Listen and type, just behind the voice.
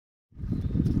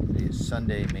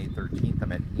Sunday, May 13th.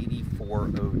 I'm at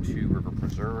 8402 River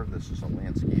Preserve. This is a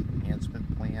landscape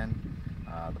enhancement plan.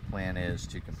 The plan is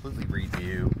to completely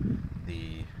redo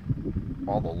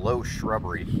all the low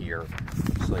shrubbery here.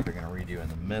 Looks like they're going to redo in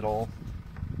the middle.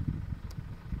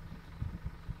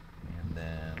 And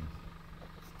then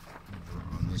over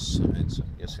on this side, so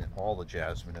I'm guessing all the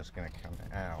jasmine is going to come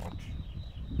out.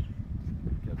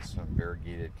 Got some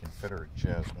variegated Confederate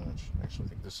jasmine. Actually, I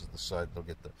think this is the side they'll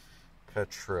get the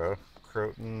Petra,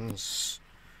 Crotons,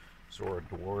 Zora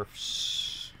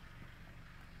dwarfs.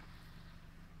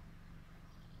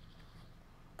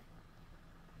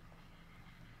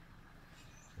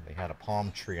 They had a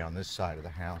palm tree on this side of the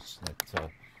house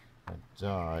that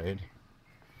died.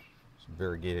 Some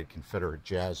variegated Confederate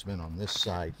jasmine on this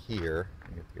side here.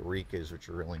 You get the Eureka's, which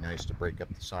are really nice to break up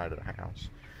the side of the house.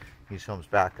 These homes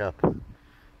back up to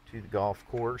the golf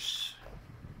course,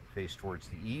 face towards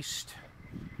the east.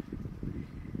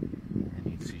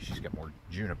 And you can see she's got more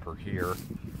juniper here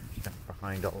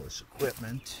behind all this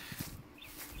equipment.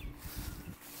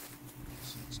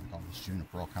 So all this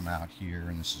juniper will come out here,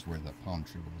 and this is where the palm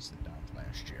tree was that died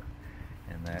last year.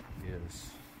 And that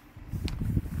is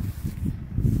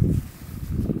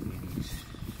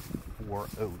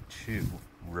 8402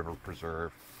 River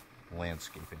Preserve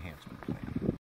Landscape Enhancement Plan.